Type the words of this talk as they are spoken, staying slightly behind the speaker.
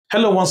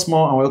Hello once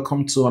more and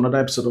welcome to another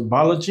episode of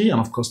biology, and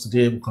of course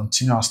today we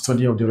continue our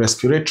study of the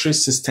respiratory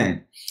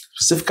system.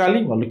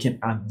 Specifically, we're looking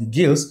at the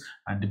gills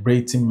and the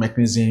breathing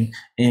mechanism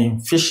in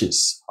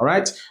fishes. All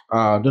right,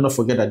 do not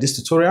forget that this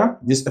tutorial,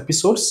 these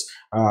episodes,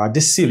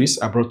 this series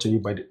are brought to you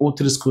by the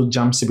O3SCHOOLS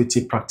JAMB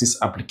CBT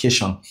practice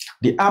application.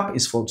 The app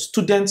is for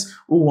students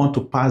who want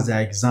to pass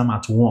their exam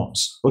at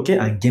once, okay,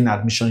 and gain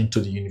admission into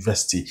the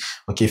university.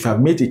 Okay, if you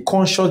have made a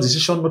conscious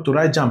decision not to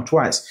write JAMB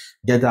twice,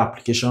 get the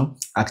application,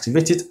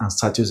 activate it, and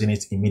start using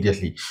it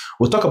immediately.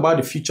 We'll talk about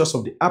the features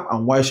of the app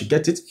and why you should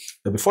get it.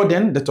 But before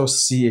then, let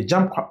us see a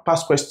JAMB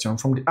Past Question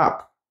from the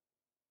app.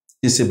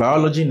 It's a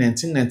biology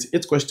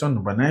 1998 question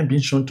number 9 being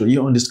shown to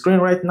you on the screen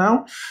right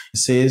now. It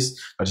says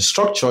that the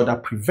structure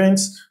that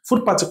prevents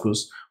food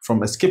particles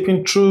from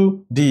escaping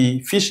through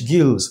the fish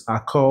gills are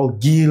called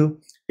gill.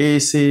 A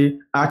says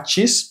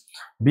arches,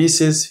 B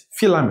says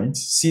filament,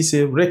 C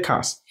says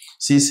rachis,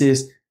 C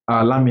says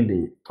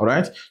lamellae. All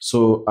right,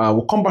 so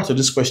we'll come back to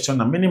this question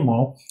and many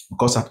more,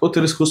 because at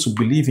O3SCHOOLS we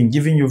believe in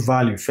giving you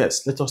value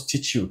first. Let us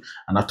teach you,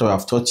 and after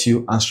I've taught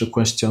you, answer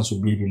questions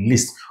will be the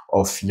list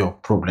of your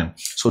problem.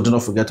 So do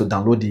not forget to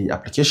download the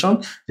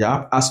application. The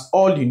app has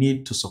all you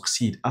need to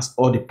succeed, has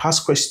all the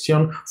past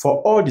question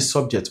for all the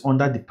subjects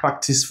under the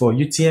practice for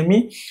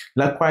UTME.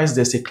 Likewise,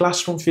 there's a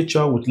classroom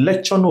feature with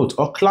lecture note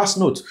or class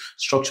note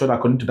structured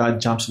according to that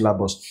JAMB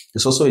syllabus.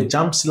 There's also a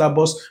JAMB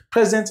syllabus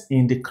present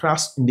in the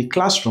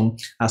classroom,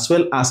 as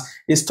well as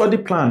a study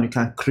plan. You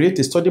can create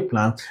a study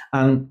plan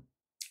and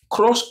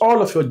cross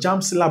all of your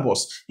JAMB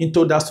syllabus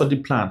into that study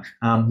plan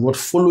and would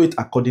follow it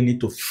accordingly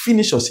to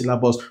finish your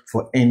syllabus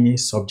for any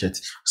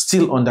subject,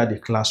 still under the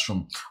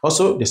classroom.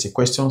 Also, there's a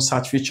question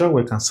search feature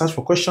where you can search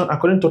for questions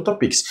according to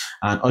topics,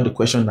 and all the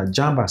questions that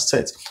JAMB has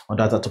set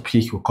under that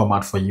topic will come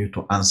out for you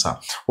to answer.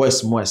 What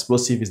is more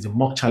explosive is the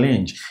mock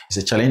challenge. It's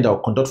a challenge that will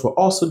conduct for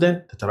all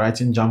students that are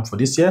writing JAMB for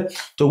this year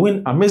to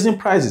win amazing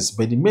prizes.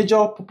 But the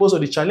major purpose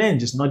of the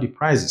challenge is not the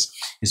prizes.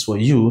 It's for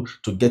you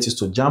to get used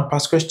to JAMB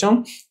Past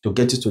Questions, to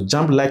get used to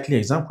JAMB likely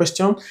exam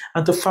question,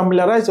 and to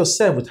familiarize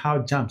yourself with how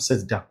JAMB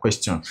sets their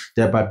question,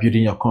 thereby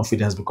building your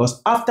confidence.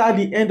 Because after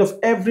the end of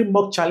every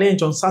mock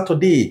challenge on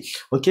Saturday,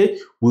 okay,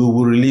 we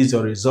will release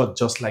your result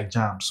just like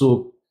JAMB.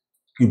 So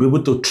you'll be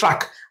able to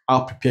track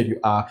how prepared you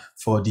are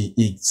for the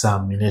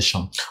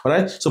examination. All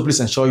right, so please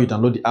ensure you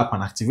download the app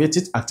and activate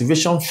it.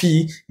 Activation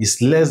fee is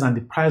less than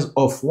the price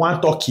of one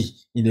turkey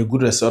in a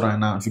good restaurant.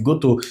 Now, if you go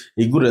to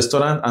a good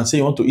restaurant and say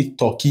you want to eat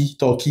turkey,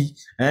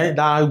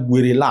 that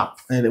with a lap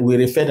and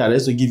with a feather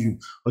that to give you,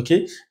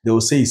 okay, they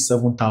will say it's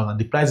 7,000.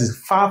 The price is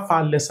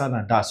far lesser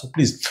than that. So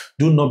please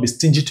do not be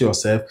stingy to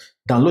yourself.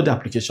 Download the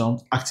application,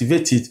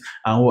 activate it,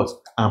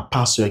 and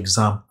pass your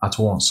exam at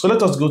once. So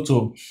let us go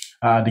to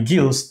the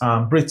gills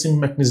and breathing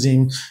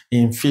mechanism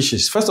in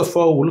fishes. First of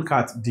all, we'll look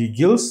at the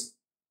gills,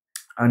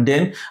 and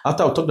then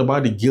after we talked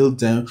about the gills,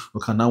 then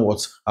we can now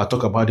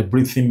talk about the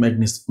breathing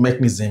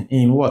mechanism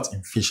in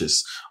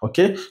fishes.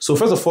 Okay, so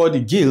first of all, the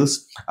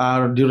gills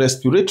are the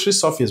respiratory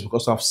surface,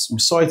 because we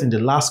saw it in the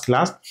last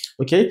class.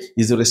 Okay,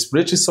 is the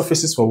respiratory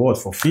surfaces for what?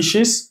 For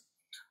fishes,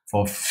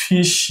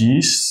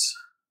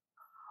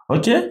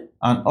 okay,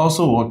 and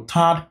also what?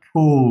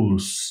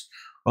 Tadpoles,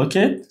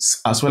 okay,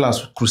 as well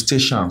as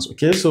crustaceans.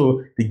 Okay,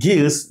 so the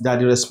gills, that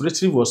the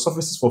respiratory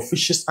surfaces for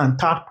fishes and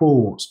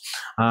tadpoles.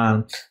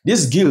 And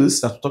these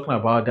gills that we're talking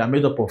about, they are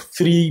made up of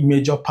 3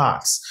 major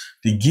parts.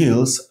 The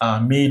gills are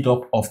made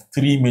up of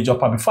 3 major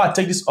parts. Before I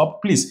take this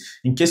up, please,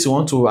 in case you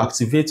want to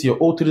activate your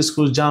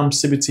O3SCHOOLS JAMB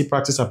CBT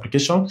practice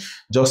application,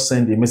 just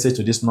send a message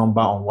to this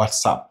number on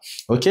WhatsApp.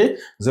 Okay,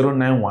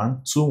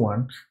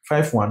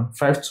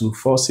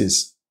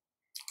 09121515246.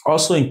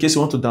 Also, in case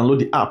you want to download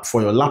the app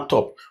for your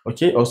laptop,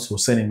 okay, also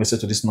send a message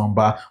to this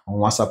number on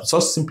WhatsApp.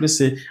 Just simply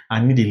say, I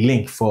need a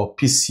link for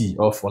PC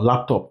or for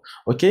laptop,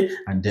 okay,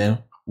 and then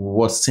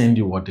we'll send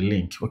you the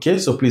link. Okay,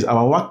 so please,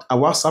 our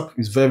WhatsApp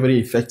is very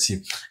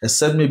effective,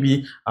 except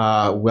maybe we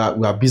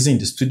are busy in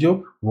the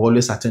studio. We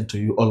always attend to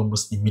you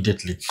almost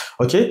immediately.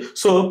 Okay,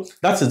 so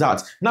that's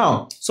that.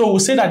 Now, so we'll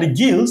say that the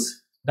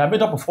gills, they're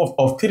made up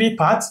of 3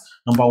 parts.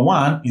 Number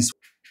 1 is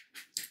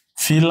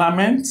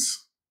filament.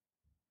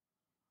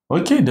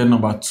 Okay, then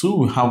number 2,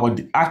 we have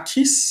the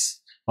arches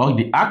or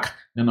the arc.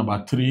 Then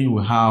number 3,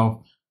 we have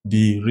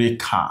the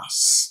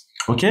rachis.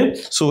 Okay,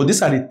 so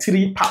these are the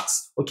 3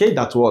 parts. Okay, these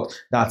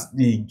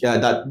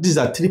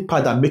are 3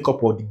 parts that make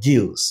up the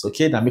gills.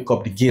 Okay, that make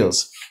up the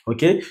gills.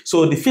 Okay,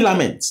 so the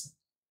filament,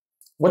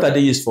 what are they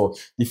used for?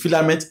 The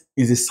filament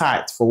is a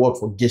site for what?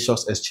 For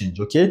gaseous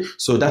exchange. Okay,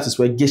 so that is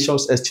where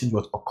gaseous exchange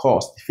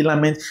occurs. The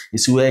filament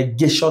is where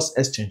gaseous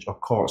exchange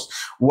occurs.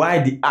 Why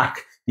the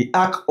arc? The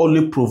arc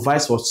only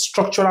provides for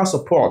structural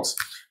support.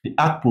 The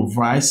arc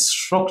provides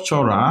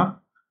structural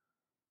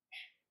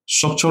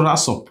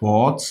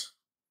support.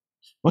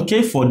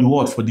 Okay, for the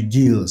what? For the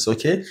gills.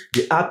 Okay,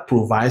 the arc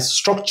provides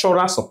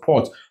structural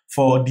support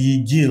for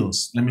the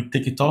gills. Let me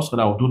take it off so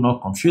that we do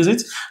not confuse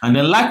it. And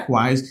then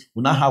likewise,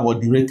 we now have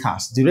the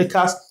rachis. The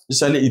rachis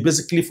usually is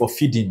basically for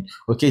feeding.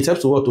 Okay, it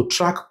helps to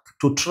track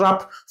to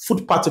trap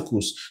food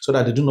particles so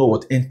that they do not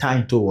what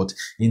enter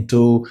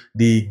into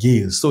the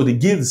gills. So the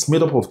gills is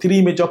made up of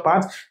three major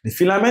parts: the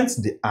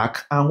filaments, the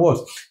arc, and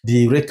what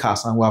the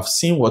rachis. And we have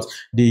seen what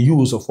the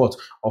use of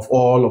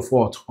all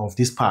of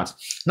these parts.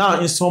 Now,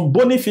 in some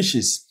bony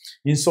fishes,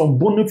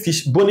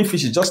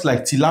 just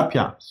like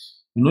tilapia,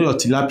 you know your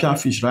tilapia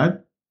fish, right?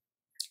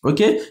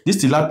 Okay,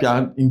 this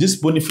tilapia in these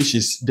bony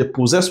fishes, they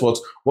possess what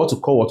to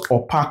call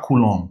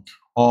operculum.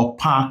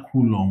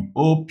 Operculum,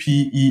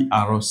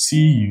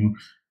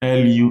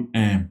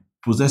 operculum,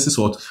 possesses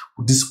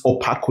this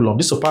operculum.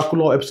 This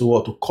operculum helps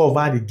to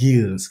cover the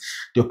gills.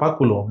 The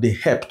operculum, they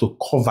help to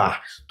cover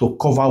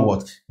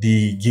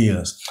the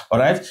gills. All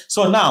right.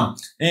 So now,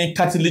 in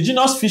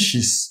cartilaginous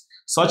fishes,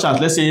 such as,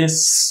 let's say,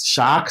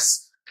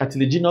 sharks,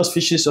 cartilaginous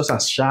fishes such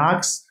as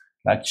sharks,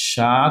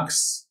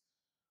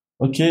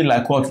 okay,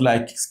 like what?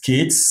 Like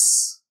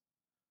skates.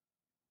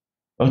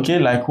 Okay,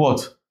 like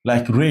what?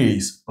 Like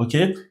rays.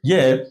 Okay,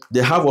 yeah,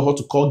 they have what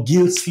to call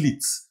gill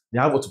slits. They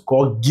have what to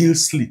call gill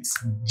slits.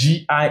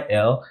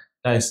 G-I-L,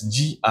 that is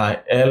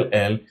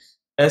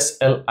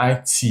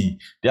G-I-L-L-S-L-I-T.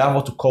 They have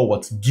what to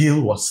call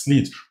gill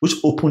slit, which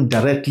open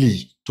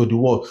directly to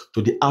the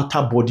to the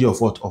outer body of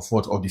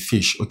the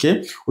fish.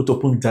 Okay, which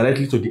open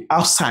directly to the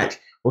outside.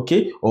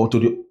 Okay, or to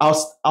the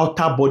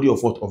outer body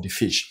of the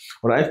fish.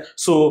 All right,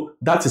 so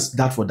that is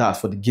for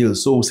the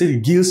gills. So we say the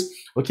gills,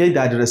 okay, they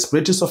are the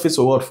respiratory surface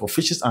for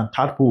fishes and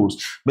tadpoles,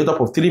 made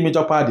up of three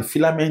major parts: the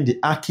filament, the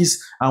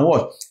arches,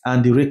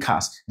 and the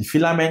rachis. The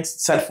filament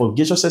serve for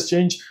gaseous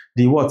exchange.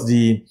 The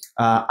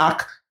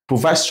arch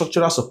provides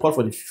structural support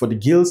for the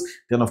gills.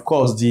 Then, of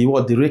course, the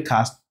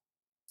rachis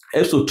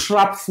helps to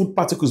trap food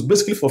particles,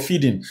 basically for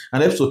feeding,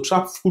 and helps to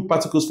trap food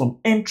particles from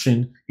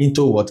entering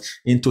into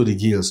the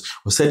gills.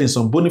 We said in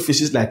some bony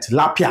fishes like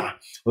tilapia,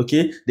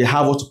 okay, they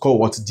have what to call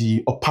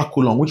the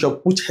operculum, which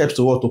helps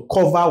to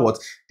cover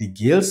the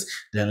gills.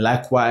 Then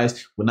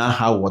likewise, we now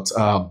have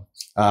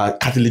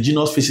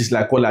cartilaginous fishes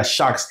like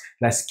sharks,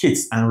 like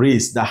skates and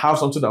rays, that have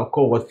something that we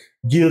call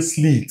gill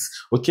slits.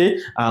 Okay,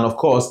 and of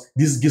course,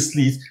 these gill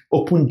slits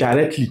open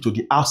directly to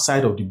the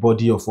outside of the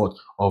body of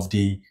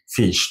the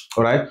fish.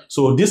 All right,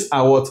 so these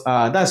are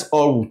that's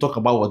all we'll talk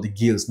about the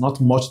gills.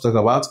 Not much to talk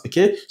about.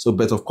 Okay, so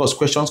but of course,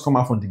 questions come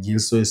out from the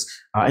gills, so it's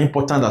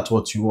important that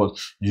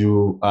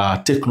you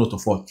take note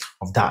of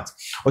that.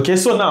 Okay,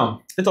 so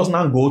now let us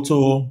now go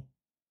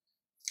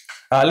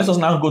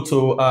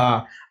to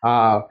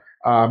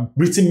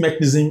breathing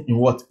mechanism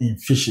in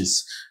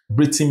fishes.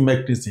 Breathing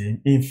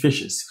mechanism in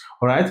fishes.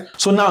 All right.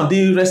 So now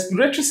the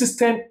respiratory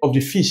system of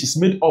the fish is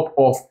made up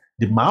of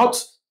the mouth,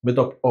 made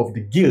up of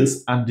the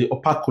gills, and the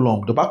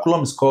operculum. The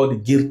operculum is called the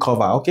gill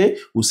cover. Okay,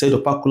 we say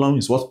the operculum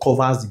is what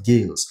covers the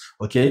gills.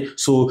 Okay,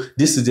 so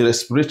this is the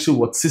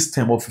respiratory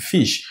system of a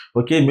fish.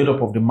 Okay, made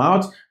up of the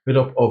mouth, made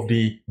up of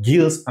the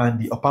gills and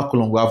the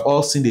operculum. We have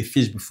all seen the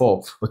fish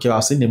before. Okay, we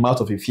have seen the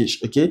mouth of a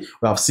fish. Okay,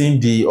 we have seen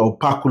the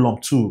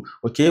operculum too.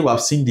 Okay, we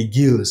have seen the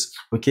gills.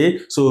 Okay,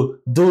 so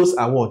those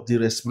are the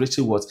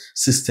respiratory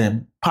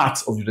system,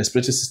 parts of the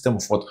respiratory system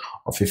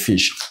of a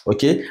fish.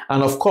 Okay,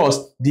 and of course,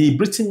 the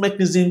breathing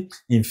mechanism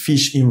in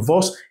fish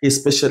involves a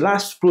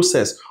specialized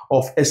process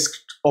of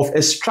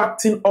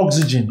extracting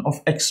oxygen,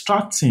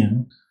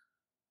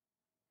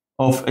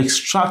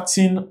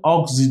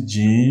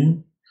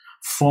 oxygen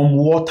from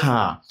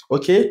water,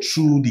 okay,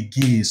 through the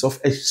gills, of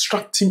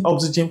extracting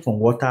oxygen from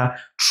water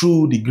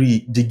through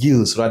the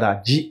gills, rather,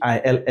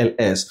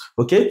 G-I-L-L-S.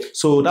 Okay,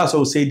 so that's why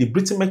we say the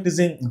breathing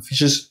mechanism in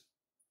fishes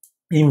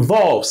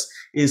involves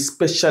a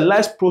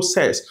specialized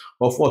process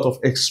of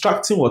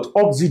extracting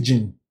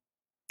oxygen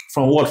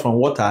from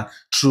water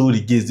through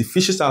the gills. The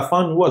fishes are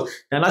found in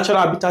their natural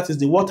habitat is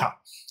the water.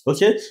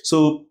 Okay,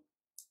 so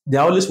they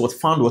are always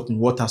found in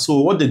water. So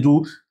what they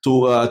do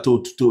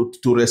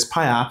to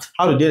respire,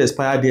 how do they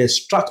respire? They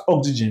extract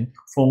oxygen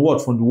from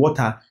the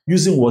water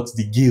using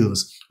the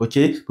gills.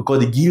 Okay, because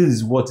the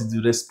gills is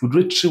the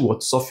respiratory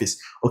surface,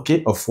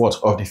 okay, of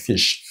the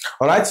fish.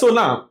 All right, so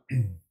now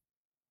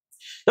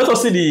let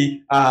us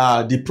see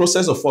the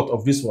process of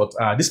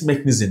this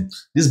mechanism,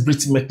 this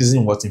breathing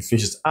mechanism in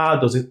fishes. How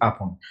does it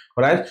happen?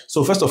 All right.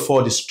 So first of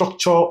all, the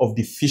structure of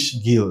the fish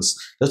gills.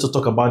 Let's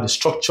talk about the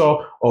structure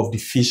of the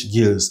fish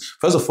gills.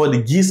 First of all,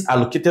 the gills are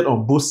located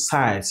on both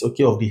sides,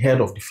 okay, of the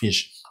head of the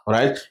fish. All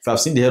right. If I've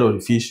seen the head of the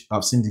fish,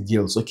 I've seen the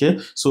gills. Okay.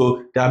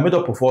 So they are made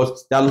up of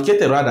They are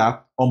located rather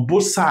on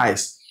both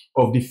sides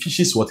of the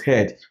fish's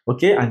head,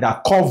 okay, and they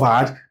are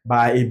covered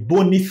by a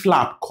bony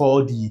flap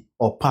called the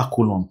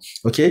operculum.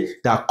 Okay,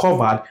 they are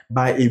covered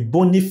by a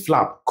bony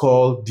flap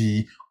called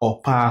the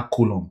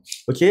operculum.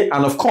 Okay,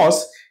 and of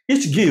course,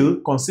 each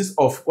gill consists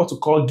of what we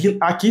call gill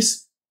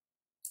arches,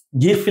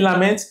 gill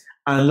filaments,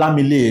 and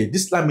lamellae.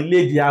 These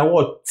lamellae, they are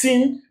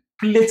thin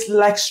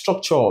plate-like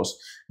structures.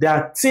 There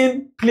are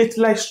thin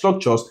plate-like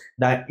structures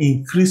that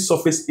increase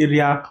surface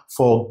area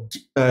for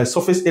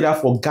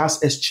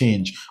gas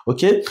exchange.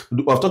 Okay,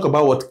 I've talked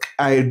about what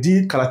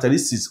ideal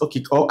characteristics.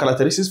 Okay, or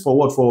characteristics for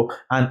what? For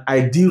an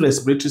ideal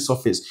respiratory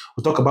surface.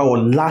 We'll talk about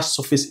what large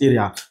surface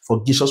area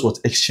for gaseous what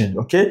exchange.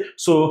 Okay,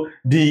 so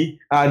the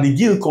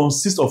gill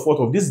consists of what?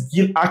 Of this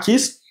gill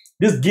arches,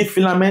 this gill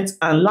filament,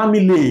 and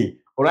lamellae.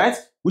 All right,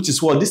 which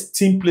is what? These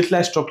thin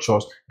plate-like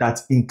structures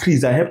that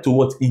help to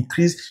what?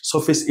 Increase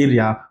surface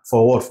area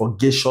for what? For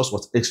gaseous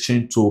what?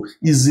 Exchange to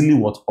easily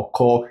what?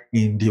 Occur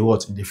in the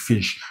what? In the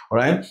fish. All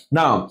right.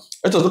 Now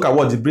let us look at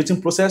what? The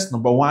breathing process.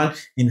 Number one,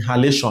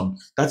 inhalation.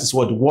 That is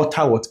what? The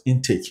water what?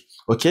 Intake.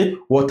 Okay,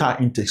 water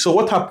intake. So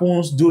what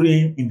happens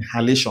during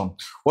inhalation?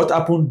 What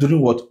happens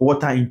during what?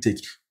 Water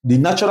intake. The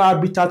natural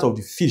habitat of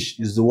the fish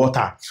is the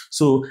water.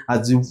 So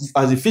as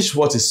the fish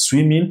what is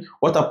swimming,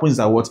 what happens is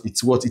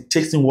that it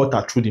takes in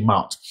water through the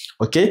mouth.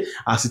 Okay,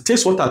 as it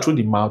takes water through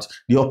the mouth,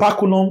 the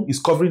operculum is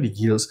covering the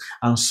gills,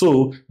 and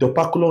so the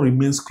operculum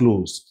remains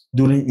closed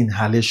during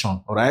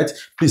inhalation. All right,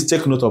 please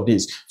take note of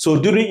this. So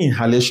during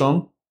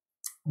inhalation,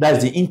 that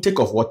is the intake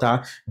of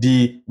water.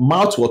 The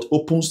mouth what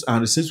opens and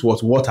receives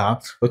what? Water.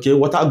 Okay,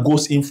 water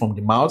goes in from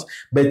the mouth,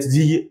 but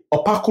the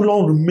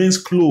operculum remains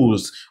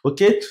closed.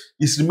 Okay,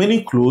 it's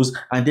remaining closed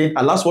and then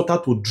allows water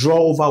to draw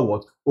over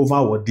what?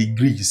 Over what? The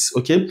gills.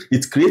 Okay,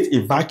 it creates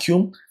a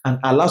vacuum and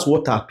allows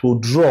water to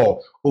draw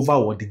over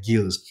what? The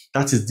gills.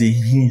 That is the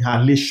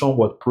inhalation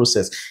what?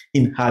 Process.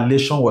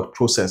 Inhalation what?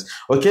 Process.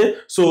 Okay,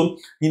 so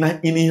in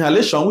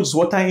inhalation, which is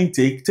water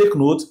intake, take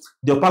note,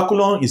 the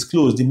operculum is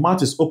closed, the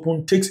mouth is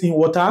open, takes in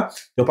water,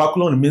 the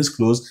operculum remains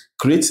closed,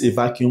 creates a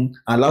vacuum,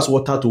 allows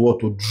water to what?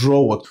 To draw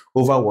what?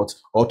 Over what?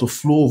 Or to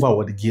flow over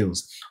what? The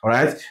gills. All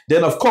right,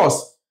 then of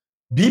course,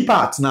 B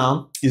part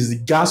now is the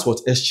gas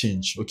what?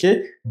 Exchange.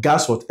 Okay,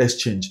 gas what?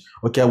 Exchange.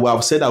 Okay, we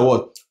have said that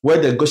what?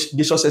 Where the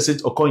gaseous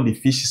exchange occurs in the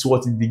fish is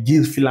what? In the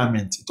gill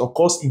filament. It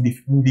occurs in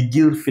the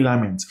gill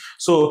filament.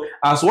 So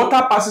as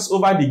water passes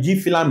over the gill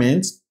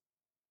filament,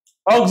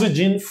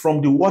 oxygen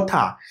from the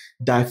water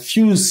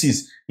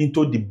diffuses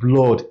into the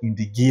blood in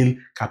the gill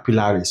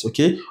capillaries.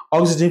 Okay,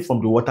 oxygen from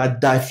the water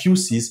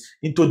diffuses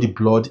into the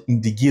blood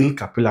in the gill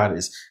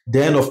capillaries.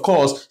 Then of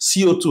course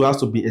CO2 has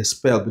to be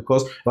expelled,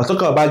 because we're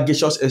talking about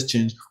gaseous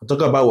exchange. We're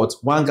talking about what?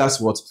 One gas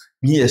what?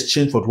 Being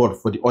exchanged for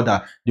what? For the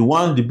other. The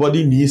one the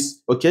body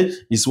needs, okay,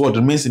 is what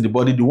remains in the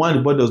body. The one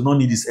the body does not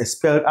need is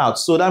expelled out.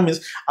 So that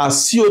means as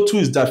CO2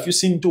 is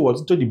diffusing into what?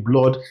 Into the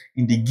blood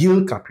in the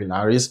gill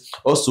capillaries,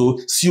 also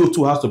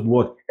CO2 has to be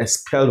what?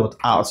 Expelled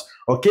out.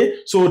 Okay,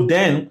 so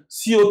then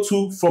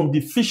CO2 from the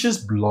fish's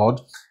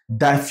blood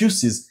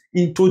diffuses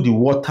into the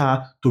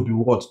water to be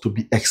what? To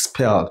be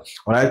expelled.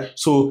 All right,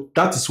 so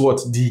that is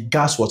what? The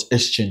gas what?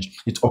 Exchange.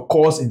 It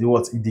occurs in the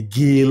what? In the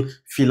gill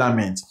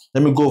filament.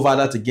 Let me go over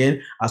that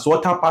again. As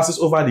water passes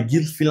over the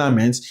gill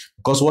filament,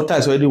 because water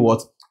is already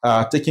what?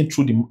 Taken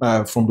through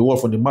the from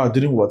the mouth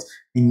during what?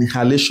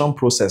 Inhalation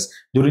process,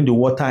 during the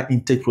water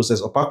intake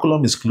process.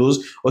 Operculum is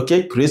closed,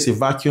 okay, creates a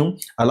vacuum,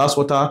 allows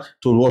water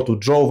to what? To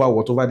draw over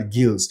what? Over the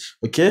gills.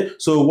 Okay,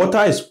 so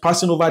water is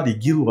passing over the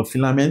gill or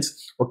filament.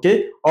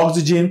 Okay,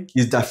 oxygen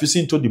is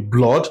diffusing into the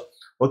blood,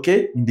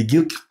 okay, in the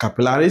gill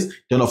capillaries.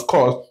 Then of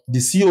course the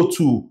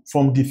CO2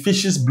 from the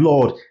fish's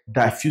blood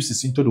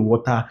diffuses into the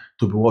water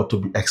to be what? To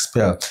be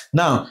expelled.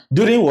 Now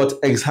during what?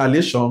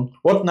 Exhalation,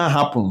 what now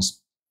happens?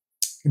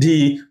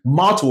 The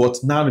mouth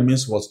what? Now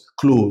remains what?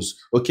 Closed.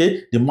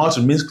 Okay, the mouth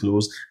remains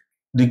closed.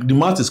 The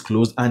mouth is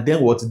closed, and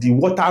then what? The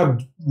water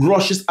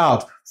rushes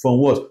out from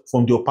what?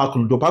 From the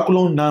operculum. The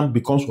operculum now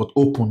becomes what?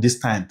 Open this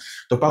time.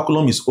 The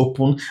operculum is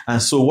open, and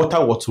so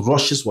water what?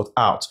 Rushes what?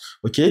 Out.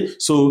 Okay,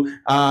 so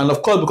and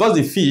of course, because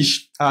the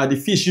fish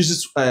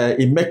uses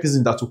a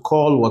mechanism that we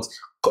call what?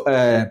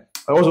 I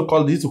also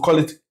call this, to call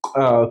it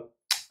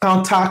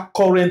counter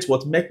current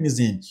what?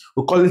 Mechanism.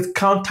 We call it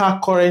counter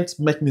current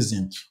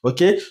mechanism.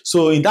 Okay,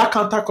 so in that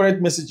counter current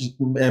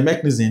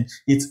mechanism,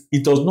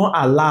 it does not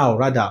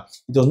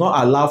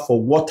allow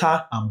for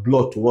water and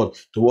blood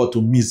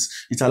to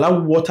mix. It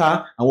allows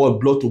water and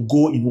what? Blood to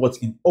go in what?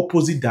 In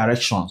opposite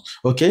directions.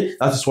 Okay,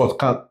 that is what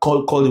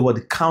call it what?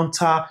 The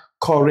counter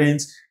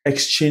current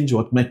exchange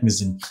what?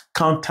 Mechanism.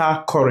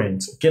 Counter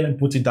current. Okay, let me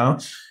put it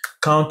down.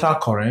 Counter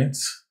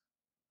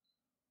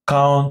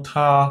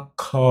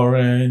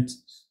current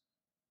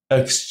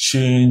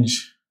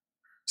exchange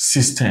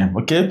system,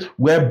 okay,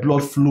 where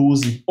blood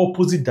flows in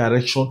opposite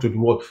direction to the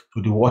what?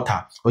 To the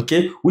water,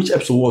 okay, which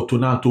helps to what? To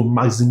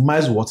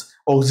maximize what?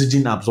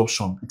 Oxygen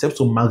absorption. It helps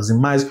to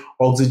maximize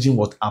oxygen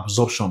what?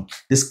 Absorption.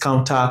 This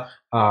counter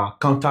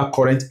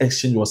current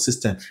exchange what?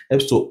 System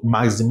helps to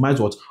maximize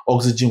what?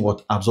 Oxygen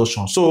what?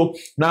 Absorption. So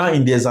now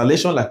in the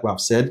exhalation, like we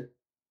have said,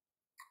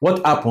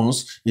 what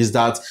happens is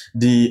that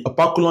the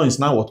operculum is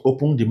now what?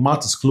 Open, the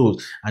mouth is closed,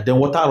 and then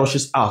water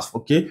rushes out,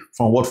 okay,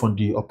 from what? From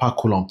the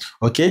operculum,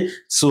 okay,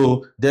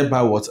 so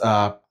thereby what?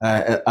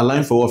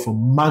 Allowing for what? For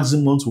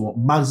maximum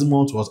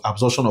to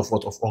absorption of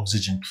what? Of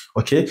oxygen,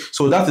 okay.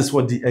 So that is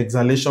what the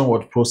exhalation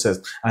what? Process,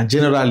 and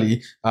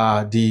generally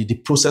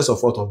the process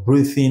of what? Of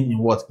breathing in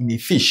what? In a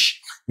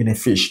fish. in a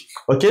fish.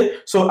 Okay,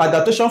 so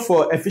adaptation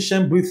for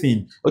efficient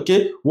breathing.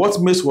 Okay, what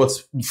makes what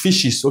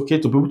fishes, okay,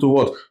 to be able to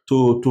what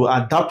to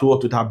adapt to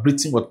what to that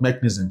breathing what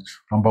mechanism.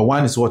 Number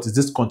one is what is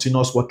this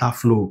continuous water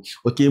flow.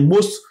 Okay,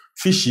 most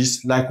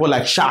fishes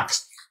like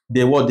sharks,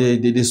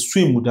 they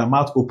swim with their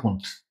mouth open,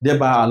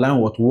 thereby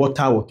allowing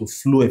water to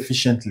flow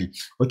efficiently.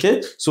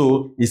 Okay,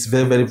 so it's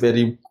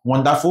very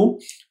wonderful,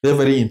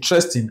 very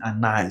interesting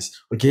and nice.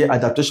 Okay,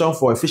 adaptation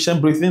for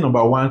efficient breathing.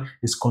 Number one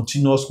is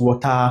continuous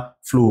water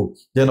flow.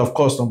 Then of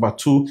course number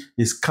two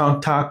is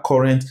counter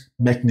current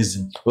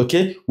mechanism.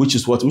 Okay, which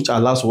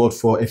allows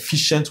for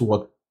efficient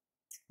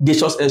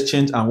gaseous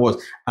exchange and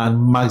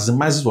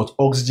maximizes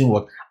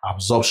oxygen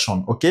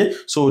absorption. Okay,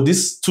 so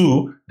these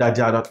two that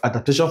they are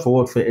adaptation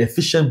for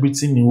efficient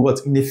breathing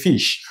in a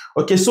fish.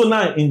 Okay, so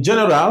now in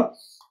general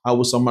I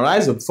will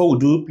summarize, but before we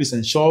do, please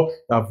ensure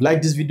you have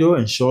liked this video,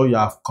 ensure you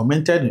have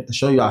commented,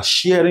 ensure you are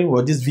sharing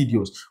these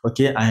videos,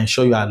 okay, and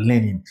ensure you are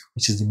learning,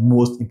 which is the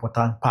most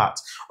important part.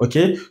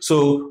 Okay,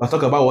 so I'll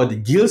talk about the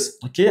gills.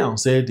 Okay, I'll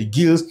say the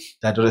gills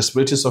that the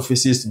respiratory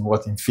surfaces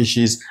in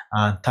fishes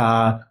and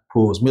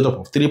tadpoles, made up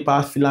of three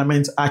parts: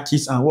 filaments,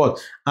 arches, and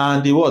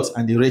the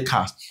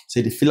rachis.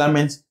 Say the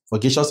filaments for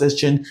gaseous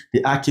exchange,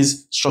 the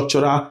arches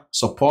structural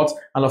support,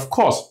 and of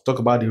course talk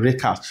about the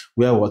rachis,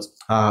 where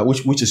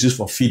which is used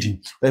for feeding,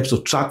 where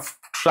to trap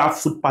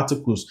food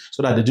particles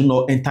so that they do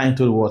not enter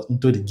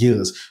into the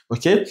gills.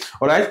 Okay,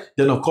 all right.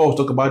 Then of course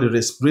talk about the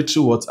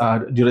respiratory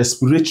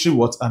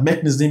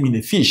mechanism in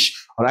a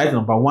fish. All right,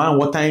 number one,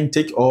 water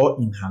intake or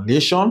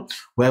inhalation,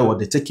 where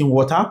they're taking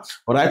water,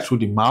 all right, through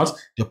the mouth.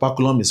 The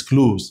operculum is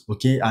closed,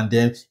 okay, and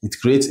then it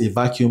creates a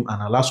vacuum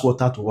and allows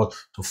water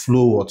to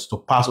flow, to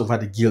pass over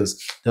the gills.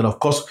 Then of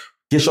course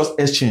gaseous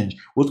exchange,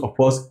 which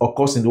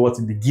occurs in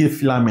the gill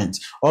filament.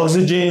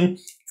 Oxygen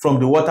from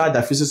the water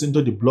diffuses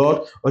into the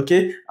blood,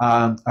 okay,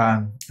 and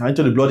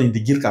into the blood in the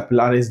gill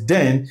capillaries.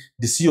 Then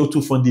the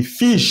CO2 from the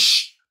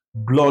fish's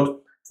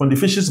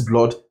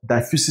blood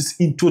diffuses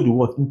into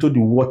the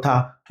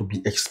water to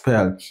be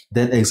expelled.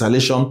 Then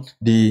exhalation,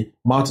 the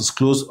mouth is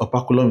closed,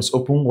 operculum is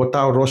open,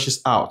 water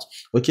rushes out.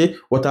 Okay,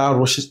 water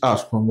rushes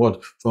out from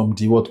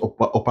the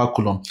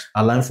operculum,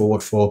 allowing for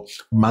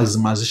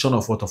maximization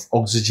of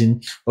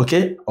oxygen.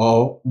 Okay,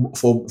 or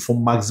for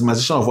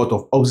maximization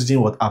of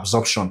oxygen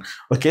absorption.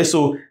 Okay,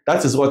 so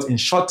that is in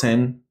short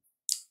term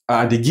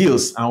the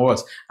gills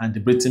and the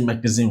breathing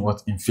mechanism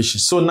in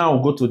fishes. So now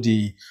we'll go to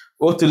the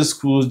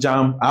O3SCHOOLS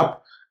JAMB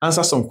app,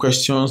 answer some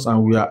questions,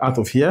 and we are out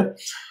of here.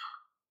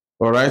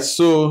 All right,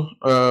 so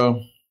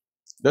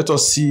let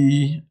us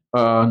see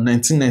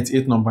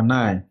 1998 number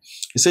 9.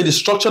 It said the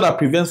structure that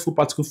prevents food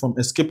particles from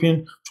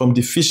escaping from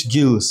the fish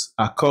gills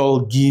are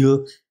called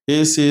gill.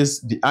 A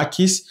says the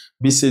arches,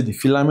 B says the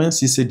filaments,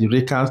 C says the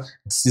rachis,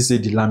 C says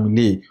the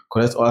lamellae.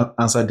 Correct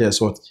answer there is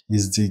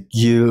the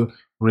gill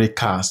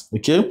rachis.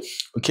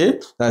 Okay,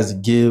 that's the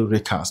gill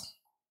rachis.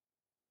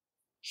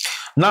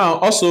 Now,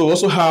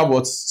 also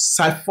have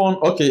siphon.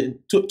 Okay,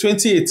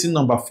 2018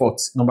 number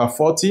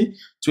 40.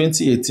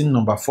 2018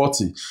 number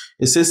 40.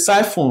 It says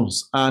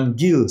siphons and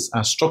gills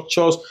are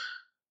structures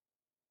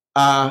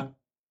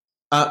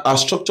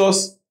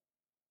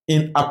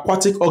in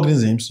aquatic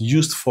organisms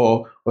used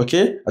for.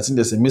 Okay, I think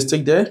there's a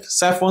mistake there.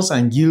 Siphons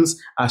and gills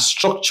are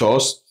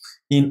structures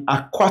in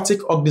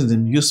aquatic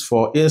organisms used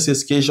for A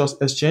says gaseous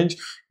exchange,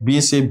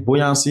 B says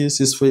buoyancy,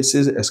 C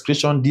says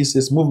excretion, D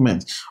says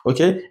movement.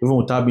 Okay, even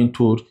without being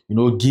told,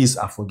 gills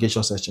are for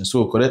gaseous exchange.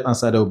 So correct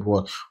answer there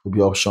will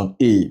be option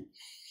A.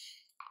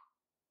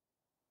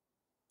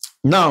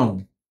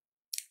 Now,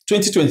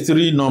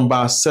 2023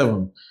 number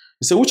 7.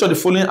 It says which of the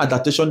following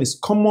adaptation is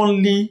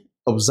commonly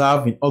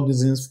observed in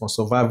organisms for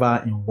survival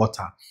in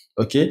water?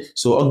 Okay,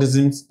 so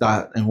organisms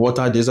that in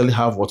water, they usually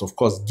have of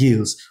course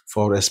gills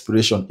for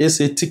respiration. A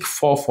say thick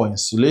fur for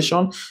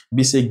insulation,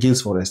 B say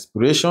gills for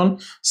respiration,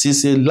 C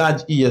say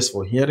large ears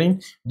for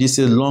hearing, D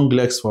say long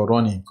legs for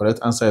running. Correct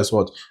answer is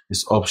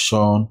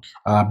option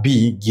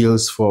B,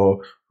 gills for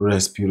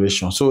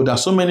respiration. So there are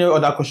so many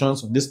other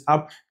questions on this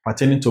app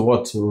pertaining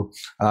to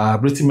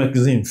breathing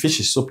mechanism in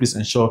fishes. So please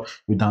ensure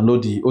you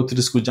download the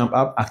O3SCHOOLS JAMB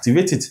app,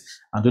 activate it,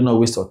 and do not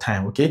waste your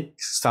time. Okay,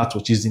 start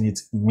using it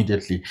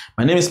immediately.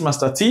 My name is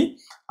Master T.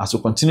 As you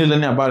continue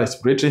learning about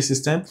respiratory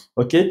system,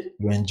 okay,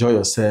 you enjoy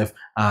yourself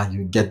and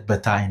you get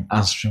better in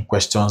answering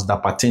questions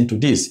that pertain to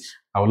this.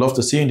 I would love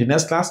to see you in the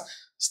next class.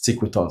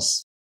 Stick with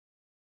us.